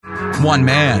One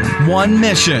man, one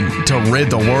mission to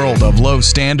rid the world of low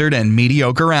standard and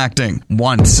mediocre acting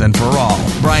once and for all.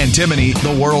 Brian Timoney,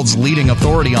 the world's leading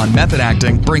authority on method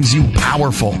acting, brings you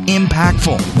powerful,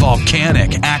 impactful,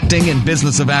 volcanic acting and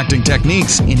business of acting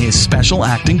techniques in his special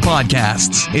acting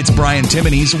podcasts. It's Brian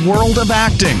Timoney's World of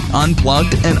Acting,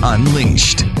 Unplugged and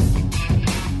Unleashed.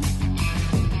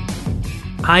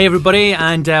 Hi everybody,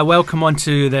 and welcome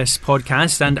onto this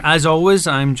podcast. And as always,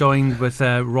 I'm joined with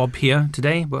Rob here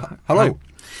today. Hello.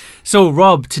 So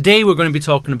Rob, today we're going to be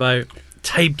talking about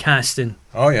typecasting.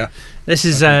 Oh yeah. This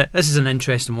is an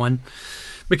interesting one,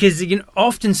 because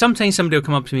sometimes somebody will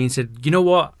come up to me and say, you know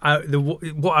what,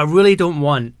 what I really don't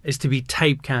want is to be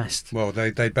typecast. Well,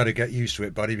 they'd better get used to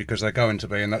it, buddy, because they're going to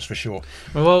be, and that's for sure.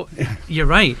 Well, you're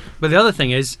right. But the other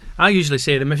thing is, I usually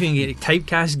say to them, if you can get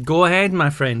typecast, go ahead, my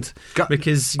friend,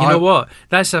 because you know what,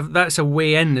 that's a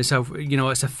way in. It's a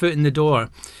foot in the door.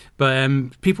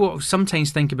 But people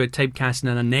sometimes think about typecasting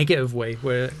in a negative way,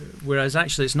 whereas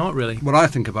actually it's not really. Well, I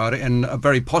think about it in a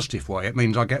very positive way. It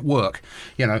means I get work.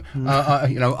 I've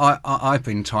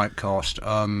been typecast,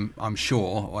 I'm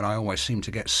sure, and I always seem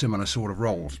to get similar sort of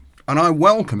roles, and I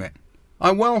welcome it.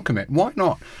 Why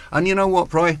not? And you know what,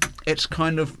 Bri? It's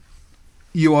kind of,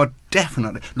 you are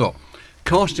definitely, look,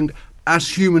 casting, as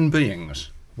human beings,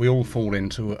 we all fall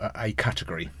into a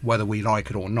category, whether we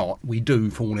like it or not. We do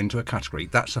fall into a category.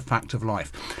 That's a fact of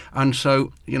life. And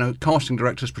so, casting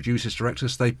directors, producers,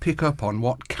 directors, they pick up on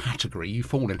what category you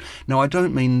fall in. Now, I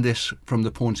don't mean this from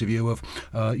the point of view of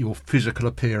your physical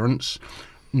appearance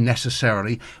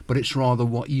necessarily, but it's rather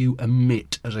what you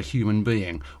emit as a human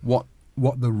being, what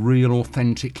the real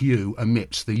authentic you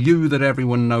emits, the you that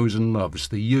everyone knows and loves,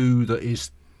 the you that is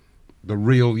the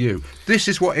real you. This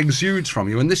is what exudes from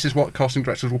you, and this is what casting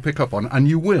directors will pick up on, and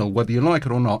you will, whether you like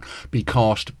it or not, be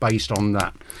cast based on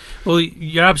that. Well,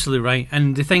 you're absolutely right.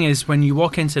 And the thing is, when you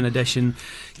walk into an audition,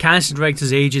 casting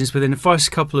directors, agents, within the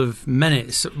first couple of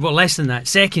minutes, well, less than that,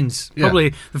 seconds,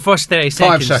 probably the first 30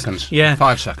 seconds. 5 seconds. Yeah.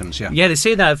 5 seconds, yeah. Yeah, they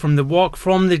say that from the walk,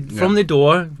 from the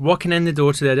door, walking in the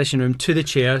door to the audition room, to the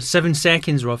chair, 7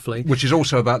 seconds roughly. Which is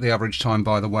also about the average time,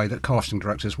 by the way, that casting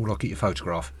directors will look at your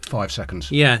photograph. 5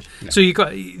 seconds. Yeah. So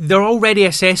they're already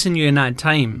assessing you in that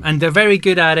time, and they're very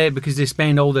good at it because they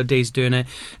spend all their days doing it,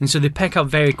 and so they pick up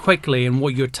very quickly on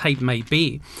what your type might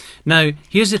be. Now,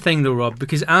 here's the thing though, Rob,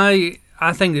 because I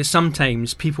think that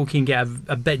sometimes people can get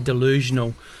a bit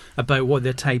delusional about what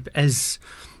their type is.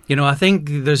 I think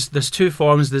there's two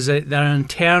forms. There's an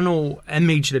internal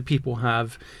image that people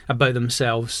have about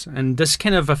themselves, and this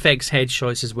kind of affects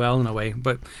headshots as well in a way.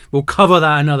 But we'll cover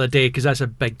that another day because that's a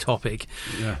big topic.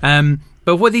 Yeah.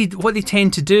 But what they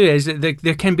tend to do is that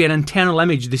there can be an internal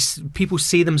image. People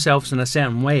see themselves in a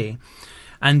certain way,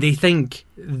 and they think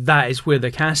that is where they're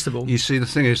castable. You see, the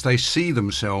thing is, they see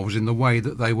themselves in the way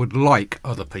that they would like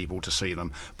other people to see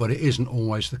them, but it isn't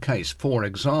always the case. For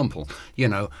example,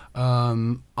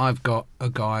 I've got a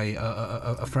guy,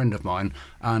 a friend of mine,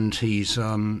 and he's,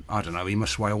 I don't know, he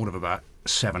must weigh all of about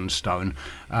 7 stone,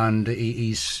 and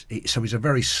he's a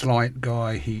very slight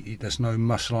guy. There's no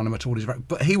muscle on him at all.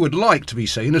 But he would like to be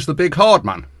seen as the big hard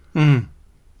man. Mm.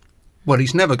 Well,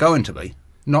 he's never going to be.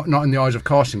 Not in the eyes of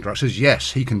casting directors.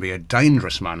 Yes, he can be a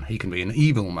dangerous man. He can be an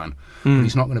evil man. But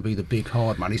he's not going to be the big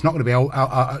hard man. He's not going to be,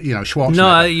 Schwarzenegger.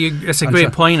 No, it's a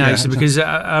great point, actually, because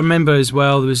I remember as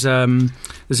well, there's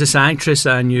this actress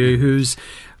I knew who's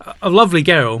a lovely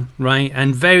girl, right,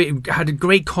 and had a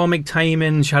great comic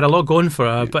timing. She had a lot going for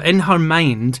her, but in her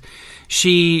mind,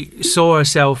 she saw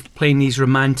herself playing these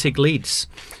romantic leads.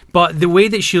 But the way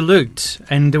that she looked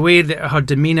and the way that her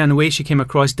demeanour and the way she came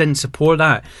across didn't support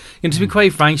that. To be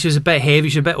quite frank, she was a bit heavy,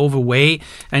 she was a bit overweight,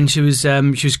 and she was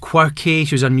quirky,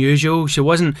 she was unusual. She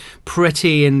wasn't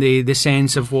pretty in the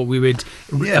sense of what we would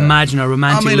imagine a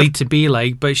romantic lead to be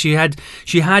like. But she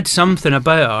had something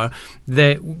about her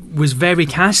that was very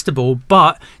castable,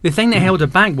 but the thing that held her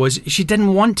back was she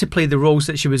didn't want to play the roles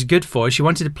that she was good for. She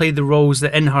wanted to play the roles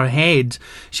that in her head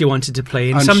she wanted to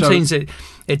play, and sometimes it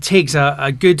takes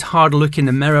a good hard look in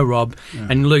the mirror, Rob,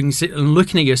 and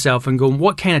looking at yourself and going,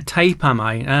 what kind of type am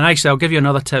I? And actually, I'll give you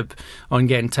another tip on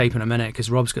getting type in a minute, because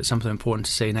Rob's got something important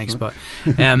to say next. But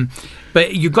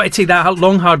you've got to take that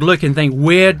long hard look and think,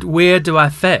 where do I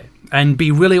fit? And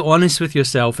be really honest with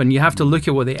yourself, and you have to look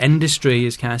at what the industry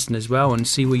is casting as well and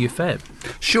see where you fit.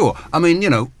 Sure. I mean,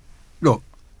 look,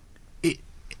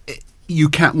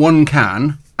 one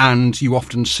can, and you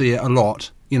often see it a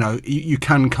lot, you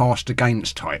can cast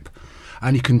against type,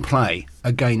 and you can play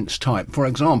against type. For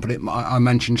example, I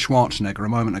mentioned Schwarzenegger a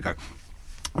moment ago.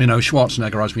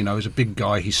 Schwarzenegger, as we know, is a big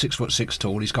guy. He's 6'6"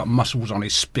 tall. He's got muscles on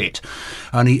his spit,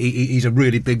 and he's a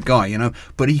really big guy,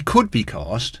 But he could be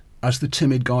cast as the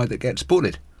timid guy that gets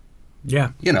bullied.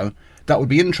 Yeah. You know, that would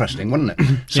be interesting, wouldn't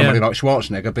it? Somebody like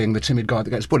Schwarzenegger being the timid guy that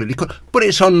gets bullied. He could, but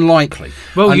it's unlikely.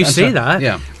 Well, you say that.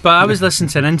 Yeah. But I was listening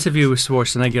to an interview with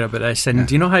Schwarzenegger about this, and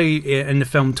do you know how in the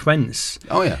film Twins?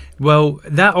 Oh, yeah. Well,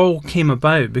 that all came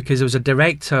about because there was a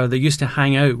director that used to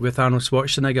hang out with Arnold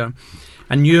Schwarzenegger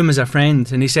and knew him as a friend.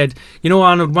 And he said, you know,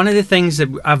 Arnold, one of the things that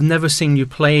I've never seen you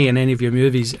play in any of your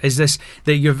movies is this,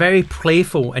 that you're very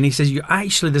playful. And he says,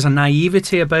 there's a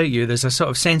naivety about you. There's a sort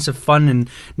of sense of fun and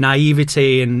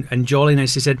naivety and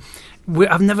jolliness. He said,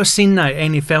 I've never seen that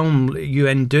any film you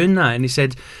in doing that. And he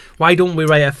said, why don't we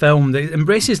write a film that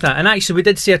embraces that? And actually, we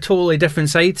did see a totally different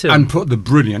side to him. And put the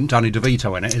brilliant Danny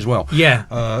DeVito in it as well. Yeah.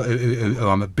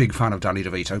 I'm a big fan of Danny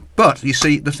DeVito. But, you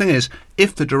see, the thing is,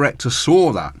 if the director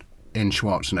saw that in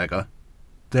Schwarzenegger,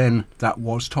 then that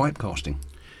was typecasting.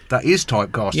 That is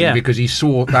typecasting because he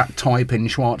saw that type in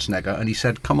Schwarzenegger and he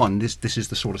said, come on, this is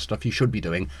the sort of stuff you should be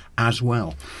doing as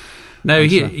well. No,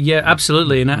 yeah,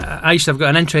 absolutely. And I've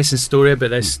got an interesting story about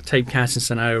this typecasting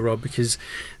scenario, Rob, because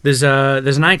there's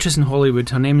an actress in Hollywood.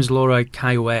 Her name is Laura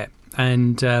Cailloux.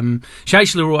 And she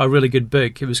actually wrote a really good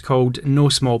book. It was called No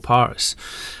Small Parts.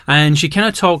 And she kind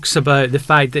of talks about the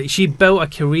fact that she built a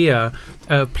career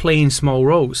playing small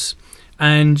roles.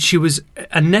 And she was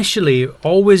initially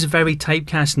always very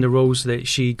typecast in the roles that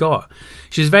she got.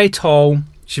 She was very tall,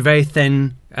 she's very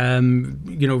thin,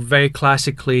 very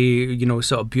classically,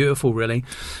 sort of beautiful, really.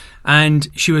 And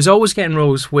she was always getting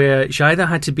roles where she either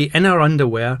had to be in her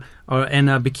underwear or in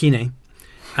a bikini.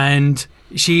 And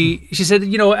she said,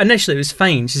 initially it was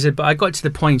fine. She said, but I got to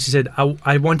the point, she said,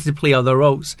 I wanted to play other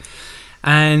roles.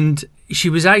 And she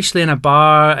was actually in a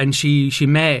bar and she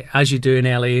met, as you do in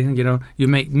LA, you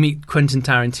meet Quentin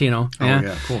Tarantino. Oh,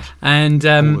 yeah, of course. And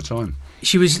all the time.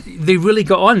 They really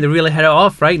got on, they really hit it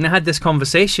off, right? And they had this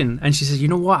conversation and she says, you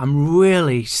know what, I'm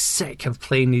really sick of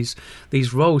playing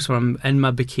these roles where I'm in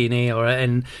my bikini or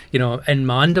in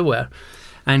my underwear.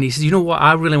 And he says, you know what,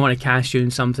 I really want to cast you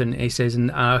in something. He says,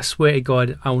 and I swear to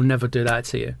God, I will never do that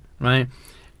to you, right?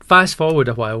 Fast forward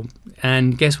a while,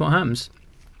 and guess what happens?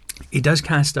 He does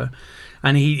cast her,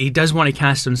 and he does want to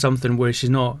cast her in something where she's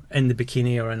not in the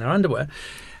bikini or in her underwear.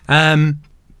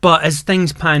 But as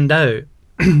things panned out,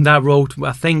 that role,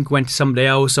 I think, went to somebody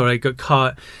else or it got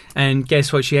cut, and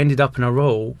guess what? She ended up in a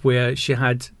role where she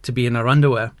had to be in her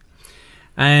underwear.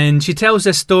 And she tells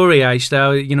this story,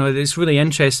 actually, it's really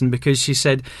interesting because she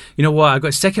said, you know what, I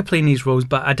got sick of playing these roles,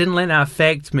 but I didn't let that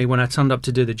affect me when I turned up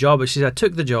to do the job. But she said, I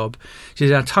took the job. She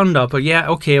said, I turned up,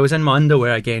 I was in my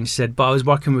underwear again. She said, but I was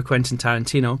working with Quentin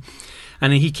Tarantino.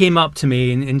 And he came up to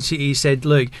me and he said,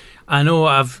 look, I know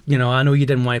you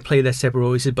didn't want to play this type of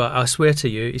role. He said, but I swear to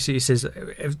you, he says,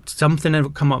 if something will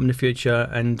come up in the future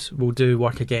and we'll do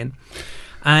work again.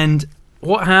 And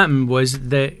what happened was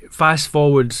that fast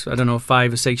forward,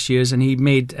 5 or 6 years, and he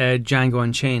made Django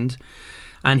Unchained,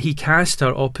 and he cast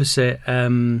her opposite,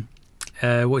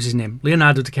 what's his name?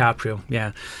 Leonardo DiCaprio,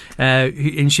 yeah.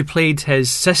 And she played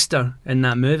his sister in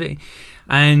that movie.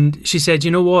 And she said, you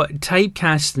know what,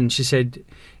 typecasting, she said,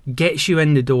 gets you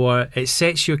in the door, it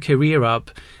sets your career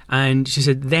up, and she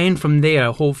said, then from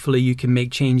there, hopefully you can make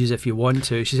changes if you want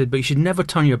to. She said, but you should never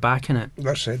turn your back on it.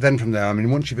 That's it. Then from there,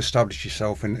 once you've established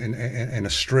yourself in a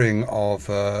string of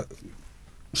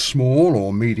small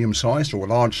or medium-sized or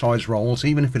large-sized roles,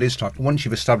 even if it is type, once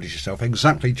you've established yourself,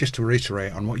 exactly, just to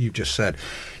reiterate on what you've just said,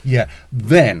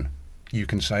 then you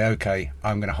can say, okay,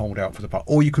 I'm going to hold out for the part,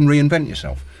 or you can reinvent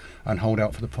yourself and hold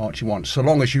out for the parts you want, so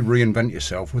long as you reinvent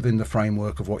yourself within the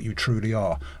framework of what you truly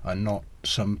are and not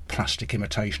some plastic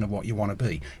imitation of what you want to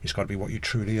be. It's got to be what you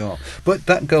truly are. But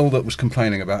that girl that was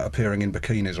complaining about appearing in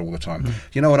bikinis all the time,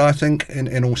 you know what I think,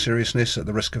 in all seriousness, at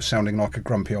the risk of sounding like a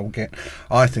grumpy old git,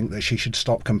 I think that she should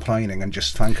stop complaining and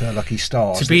just thank her lucky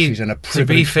stars that she's in a privileged position.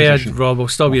 To be fair, position. Rob, I'll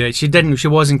stop you there. She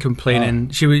wasn't complaining.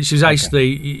 She was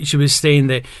actually, she was saying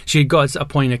that she had got to a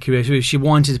point in her career, she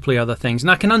wanted to play other things.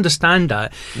 And I can understand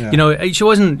that. Yeah. It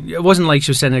wasn't like she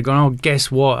was sitting there going, oh,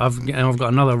 guess what, I've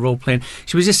got another role playing.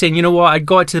 She was just saying, you know what, I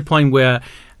got to the point where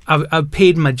I've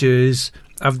paid my dues,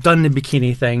 I've done the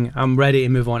bikini thing, I'm ready to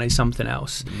move on to something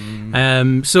else.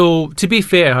 So to be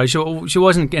fair, she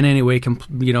wasn't in any way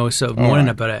sort of moaning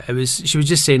about it. She was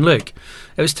just saying, look,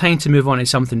 it was time to move on to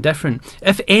something different.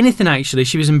 If anything, actually,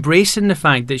 she was embracing the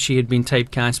fact that she had been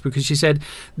typecast, because she said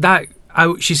that I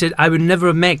would never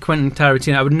have met Quentin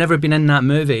Tarantino, I would never have been in that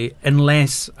movie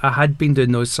unless I had been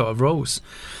doing those sort of roles.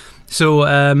 So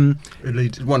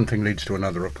one thing leads to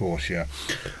another, of course, yeah.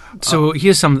 So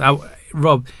here's something,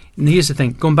 Rob. Here's the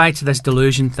thing. Going back to this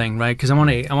delusion thing, right? Because I want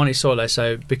to sort this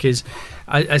out, because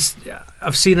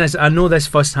I've seen this. I know this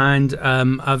firsthand.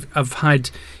 I've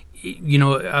had you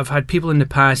know, I've had people in the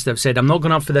past that have said, I'm not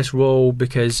going up for this role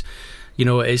because, you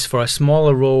know, it's for a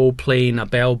smaller role playing a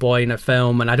bellboy in a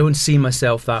film, and I don't see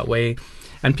myself that way.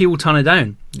 And people turn it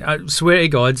down. I swear to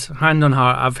God, hand on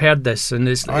heart, I've heard this, and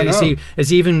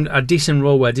it's even a decent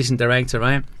role with a decent director,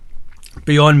 right?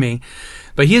 Beyond me.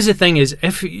 But here's the thing: is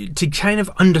if to kind of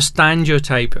understand your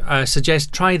type, I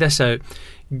suggest try this out.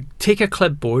 Take a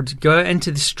clipboard, go out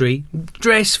into the street,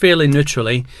 dress fairly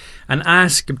neutrally, and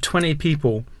ask 20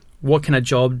 people, what kind of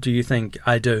job do you think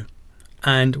I do?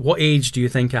 And what age do you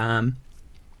think I am?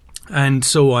 And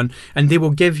so on. And they will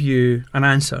give you an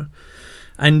answer.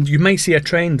 And you might see a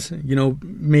trend, you know,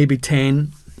 maybe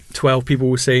 10, 12 people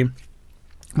will say,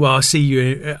 well, I see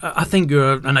you, I think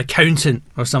you're an accountant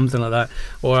or something like that.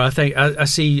 Or I think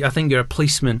you're a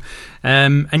policeman.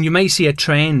 And you might see a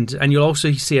trend, and you'll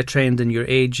also see a trend in your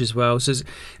age as well. So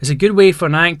it's a good way for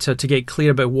an actor to get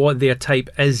clear about what their type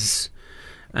is.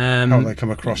 How they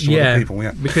come across to other people,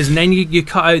 because then you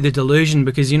cut out the delusion,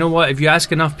 because you know what, if you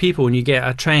ask enough people and you get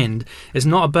a trend, it's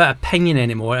not about opinion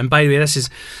anymore. And by the way, this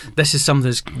is something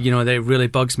that's, you know, that really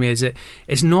bugs me, is that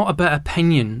it's not about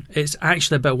opinion, it's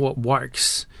actually about what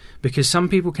works. Because some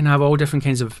people can have all different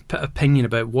kinds of opinion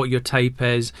about what your type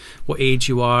is, what age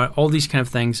you are, all these kind of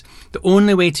things. The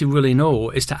only way to really know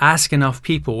is to ask enough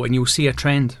people, and you'll see a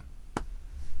trend.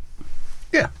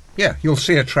 Yeah, you'll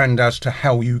see a trend as to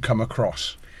how you come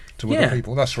across to other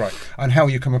people. That's right. And how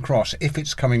you come across, if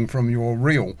it's coming from your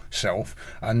real self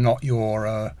and not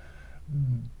your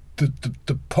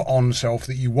the put on self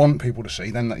that you want people to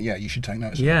see, then you should take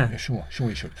notice of that. Sure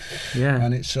you should.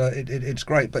 And it's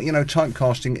great. But you know,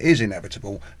 typecasting is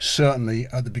inevitable, certainly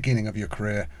at the beginning of your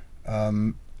career,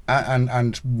 and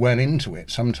well into it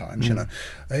sometimes. You know,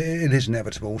 it is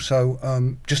inevitable.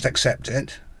 So just accept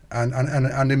it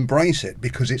and embrace it,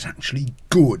 because it's actually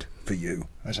good for you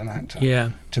as an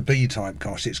actor to be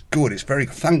typecast. It's good. It's very,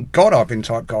 thank God I've been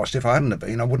typecast. If I hadn't have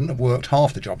been, I wouldn't have worked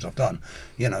half the jobs I've done.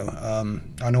 You know,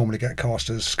 I normally get cast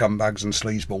as scumbags and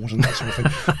sleazeballs and that sort of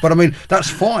thing. But I mean, that's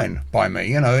fine by me.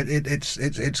 You know,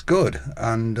 it's good,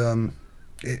 and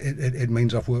it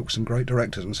means I've worked with some great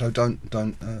directors, and so don't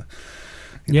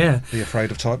be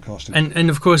afraid of typecasting. And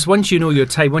of course, once you know your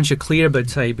type, once you're clear about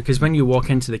type, because when you walk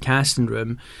into the casting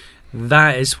room,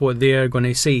 that is what they're going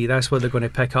to see. That's what they're going to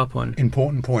pick up on.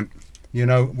 Important point. You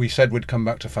know, we said we'd come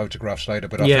back to photographs later,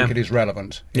 but I think it is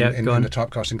relevant in the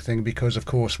typecasting thing, because, of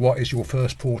course, what is your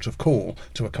first port of call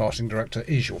to a casting director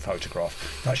is your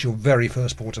photograph. That's your very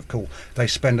first port of call. They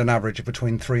spend an average of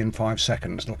between 3 and 5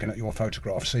 seconds looking at your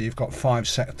photograph. So you've got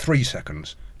 3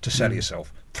 seconds to sell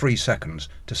yourself. 3 seconds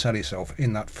to sell yourself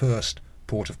in that first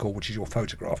port of call, which is your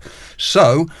photograph.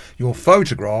 So your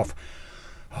photograph,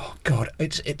 oh God,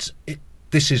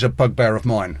 this is a bugbear of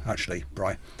mine, actually,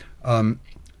 Brian.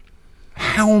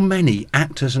 How many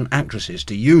actors and actresses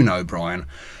do you know, Brian,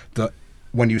 that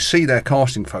when you see their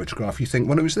casting photograph, you think,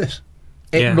 well, who's this?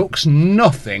 It looks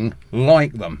nothing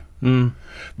like them.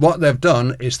 What they've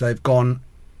done is they've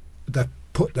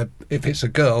put if it's a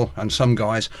girl, and some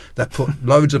guys, they've put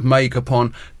loads of makeup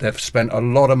on, they've spent a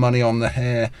lot of money on the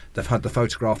hair, they've had the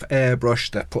photograph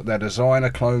airbrushed, they've put their designer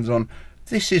clothes on.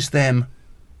 This is them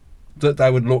that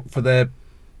they would look for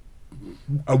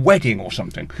a wedding or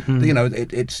something. You know,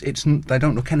 it's they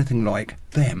don't look anything like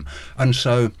them. And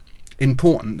so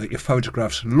important that your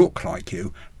photographs look like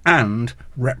you and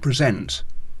represent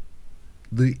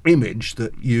the image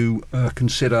that you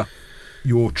consider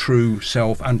your true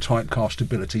self and typecast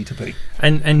ability to be.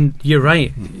 And you're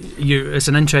right. It's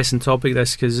an interesting topic,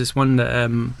 this, because it's one that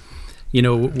you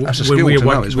know, when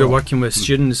we're working with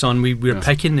students on, we're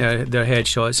picking their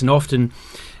headshots, and often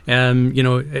you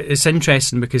know, it's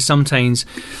interesting because sometimes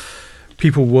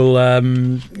people will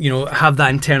you know, have that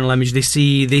internal image.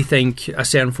 They think a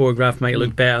certain photograph might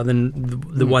look better than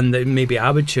the one that maybe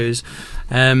I would choose,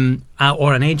 or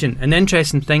an agent. And the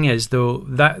interesting thing is, though,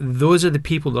 that those are the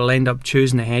people that'll end up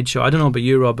choosing a headshot. I don't know about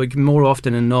you, Rob, but more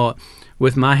often than not,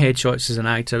 with my headshots as an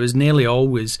actor, it was nearly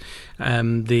always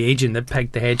the agent that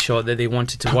picked the headshot that they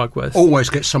wanted to work with. Always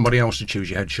get somebody else to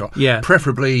choose your headshot. Yeah.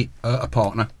 Preferably a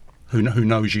partner who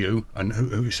knows you and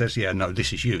who says, yeah, no,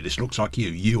 this is you. This looks like you.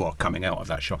 You are coming out of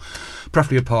that shot.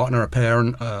 Preferably a partner, a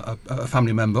parent, a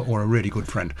family member, or a really good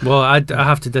friend. Well, I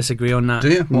have to disagree on that. Do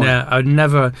you? Why? Yeah, I'd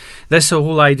never. This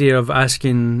whole idea of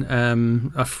asking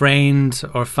a friend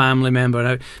or family member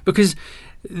out, because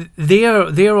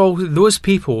they're all those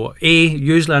people. A,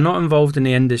 usually are not involved in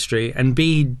the industry, and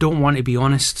B, don't want to be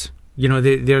honest. You know,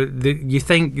 you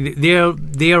think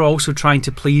they're also trying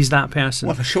to please that person.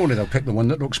 Well, surely they'll pick the one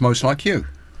that looks most like you.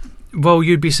 Well,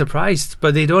 you'd be surprised,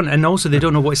 but they don't, and also they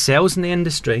don't know what sells in the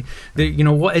industry.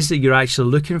 What is it you're actually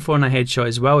looking for in a headshot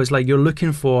as well? It's like you're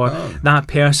looking for that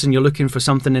person, you're looking for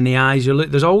something in the eyes.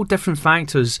 There's all different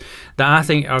factors that I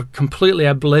think are completely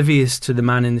oblivious to the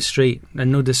man in the street, and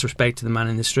no disrespect to the man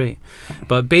in the street,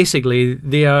 but basically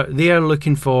they are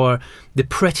looking for the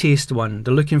prettiest one.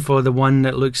 They're looking for the one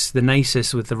that looks the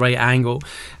nicest with the right angle,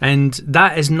 and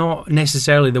that is not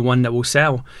necessarily the one that will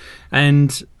sell.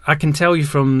 And I can tell you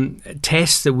from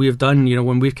tests that we've done,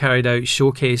 when we've carried out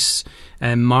showcase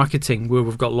marketing, where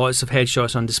we've got lots of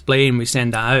headshots on display and we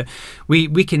send that out, we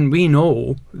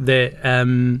know that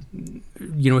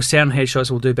certain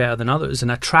headshots will do better than others,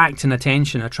 and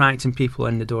attracting people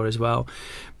in the door as well.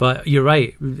 But you're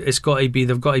right, they've got to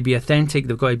be authentic,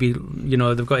 they've got to be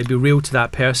real to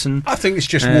that person. I think it's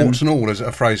just warts and all, as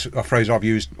a phrase I've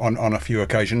used on a few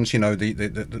occasions.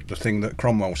 The thing that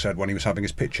Cromwell said when he was having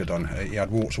his picture done, he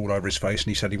had warts all over his face, and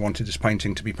he said he wanted his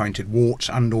painting to be painted warts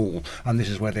and all, and this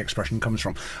is where the expression comes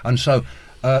from. And so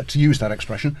to use that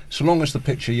expression, so long as the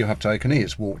picture you have taken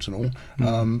is warts and all,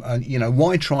 and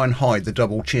why try and hide the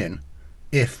double chin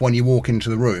if when you walk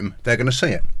into the room they're going to see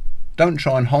it? Don't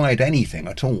try and hide anything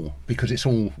at all, because it's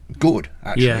all good,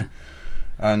 actually. Yeah.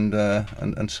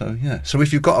 And so, yeah. So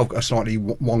if you've got a slightly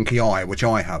wonky eye, which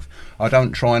I have, I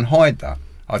don't try and hide that.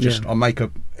 I make a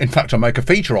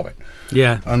feature of it.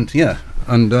 Yeah.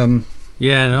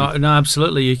 No,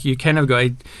 absolutely. You kind of got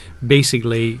to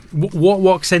basically, what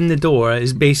walks in the door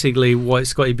is basically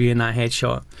what's got to be in that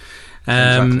headshot.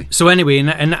 Exactly. So anyway,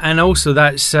 and also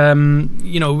that's we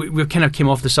kind of came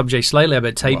off the subject slightly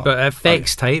about type, but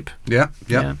effects type. Yeah.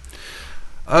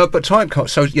 But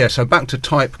typecast. So back to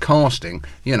typecasting.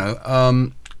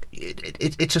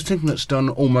 It's a thing that's done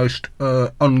almost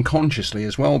unconsciously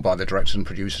as well by the directors and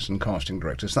producers and casting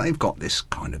directors. They've got this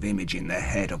kind of image in their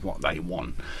head of what they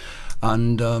want,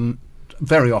 and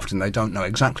very often they don't know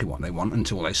exactly what they want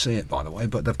until they see it, by the way,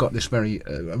 but they've got this very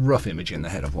rough image in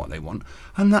their head of what they want,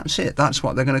 and that's it. That's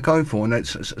what they're going to go for. And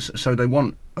so they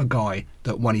want a guy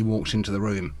that when he walks into the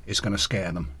room is going to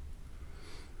scare them.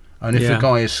 And if the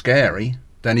guy is scary,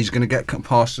 then he's going to get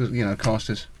cast as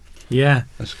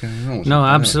scary roles. No,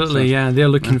 absolutely, They're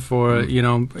looking for,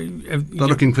 they're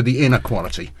looking for the inner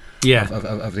quality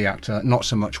of the actor, not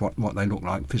so much what they look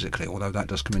like physically, although that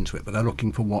does come into it, but they're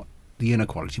looking for what the inner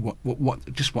quality,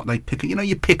 what they pick.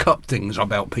 You pick up things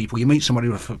about people. You meet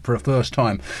somebody for a first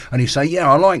time, and you say, "Yeah,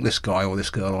 I like this guy or this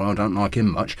girl, or I don't like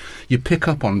him much." You pick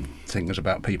up on things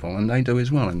about people, and they do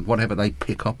as well. And whatever they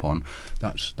pick up on,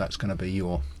 that's going to be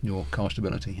your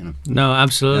castability. No,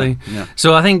 absolutely. Yeah.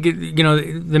 So I think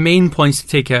the main points to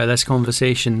take out of this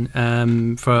conversation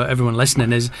for everyone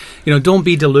listening is don't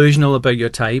be delusional about your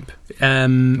type.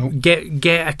 Nope.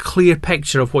 Get a clear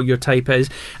picture of what your type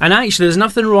is, and actually, there's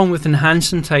nothing wrong with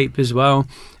enhancing type as well.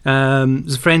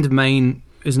 There's a friend of mine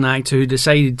who's an actor who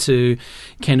decided to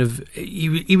kind of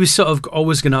he was sort of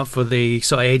always going up for the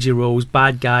sort of edgy roles,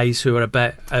 bad guys who are a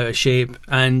bit out of shape,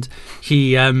 and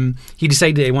he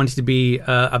decided he wanted to be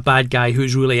a bad guy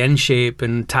who's really in shape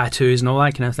and tattoos and all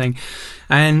that kind of thing.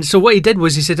 And so what he did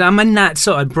was he said, I'm in that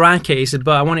sort of bracket, he said,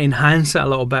 but I want to enhance it a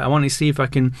little bit. I want to see if I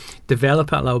can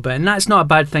develop it a little bit. And that's not a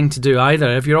bad thing to do either.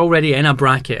 If you're already in a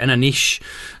bracket, in a niche,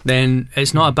 then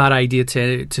it's not a bad idea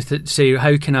to say,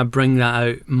 how can I bring that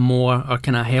out more, or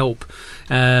can I help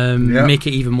make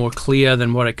it even more clear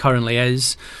than what it currently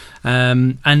is?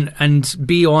 And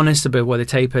be honest about what the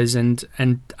type is, and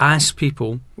ask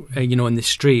people, in the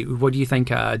street, what do you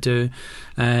think I do?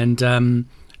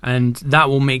 And that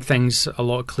will make things a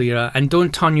lot clearer. And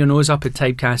don't turn your nose up at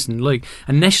typecasting. Look,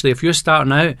 initially, if you're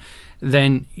starting out,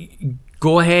 then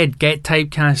go ahead, get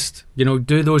typecast.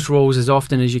 Do those roles as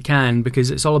often as you can, because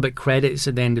it's all about credits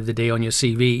at the end of the day on your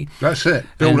CV. That's it.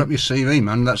 Build up your CV,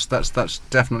 man. That's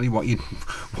definitely what you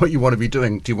want to be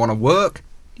doing. Do you want to work?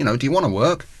 Do you want to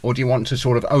work, or do you want to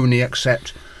sort of only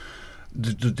accept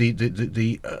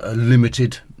the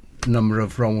limited number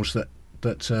of roles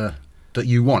that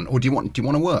you want, or do you want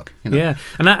to work? Yeah,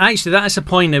 and actually that's a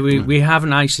point that we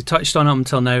haven't actually touched on up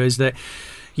until now, is that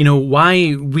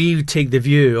why we take the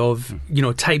view of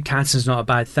typecasting is not a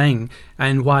bad thing,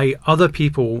 and why other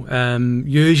people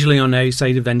usually on the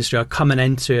outside of the industry are coming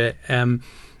into it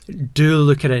do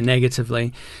look at it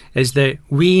negatively, is that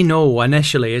we know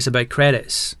initially it's about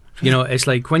credits. You know, it's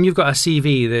like when you've got a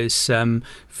CV that's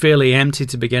fairly empty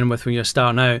to begin with when you're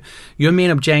starting out, your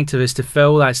main objective is to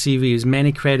fill that CV as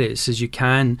many credits as you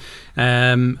can.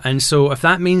 And so if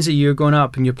that means that you're going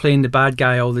up and you're playing the bad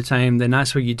guy all the time, then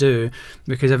that's what you do,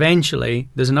 because eventually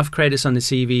there's enough credits on the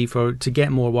CV to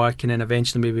get more work, and then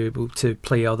eventually maybe able to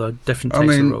play other different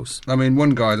types of roles. I mean,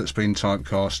 one guy that's been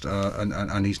typecast,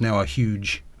 and he's now a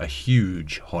huge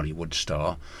Hollywood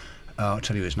star. I'll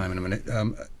tell you his name in a minute.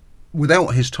 Without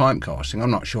his typecasting, I'm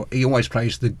not sure. He always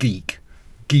plays the geeky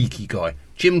guy.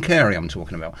 Jim Carrey, I'm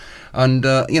talking about. And,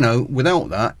 without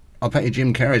that, I bet you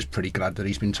Jim Carrey's pretty glad that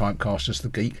he's been typecast as the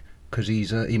geek, because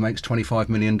he makes $25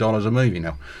 million a movie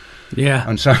now. Yeah.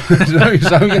 And so he's...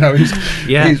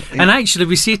 Yeah. And actually,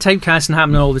 we see typecasting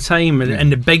happening all the time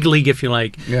in the big league, if you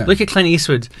like. Yeah. Look at Clint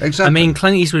Eastwood. Exactly. I mean,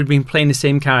 Clint Eastwood had been playing the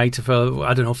same character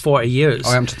for, 40 years.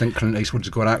 I happen to think Clint Eastwood's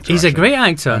a good actor. He's a great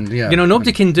actor. And,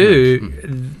 nobody can do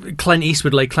Clint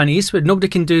Eastwood like Clint Eastwood. Nobody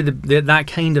can do that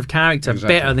kind of character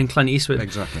better than Clint Eastwood.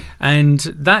 Exactly. And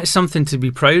that's something to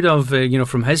be proud of,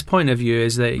 from his point of view,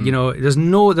 is that, there's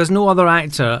no other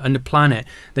actor on the planet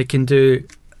that can do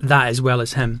that as well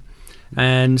as him.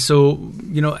 And so,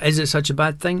 is it such a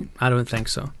bad thing? I don't think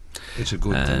so. It's a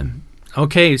good thing.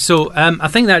 Okay, so I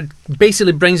think that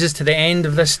basically brings us to the end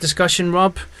of this discussion,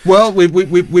 Rob. Well,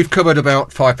 we've covered about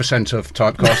 5% of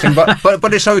typecasting,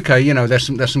 but it's okay.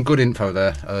 There's some good info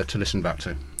there to listen back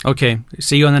to. Okay,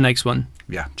 see you on the next one.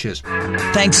 Yeah, cheers.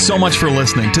 Thanks so much for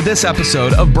listening to this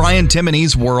episode of Brian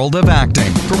Timoney's World of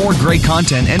Acting. For more great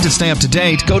content and to stay up to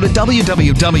date, go to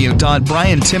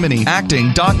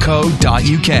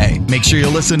www.briantimoneyacting.co.uk. Make sure you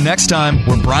listen next time,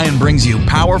 where Brian brings you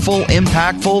powerful,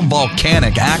 impactful,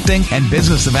 volcanic acting and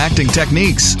business of acting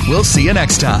techniques. We'll see you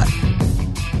next time.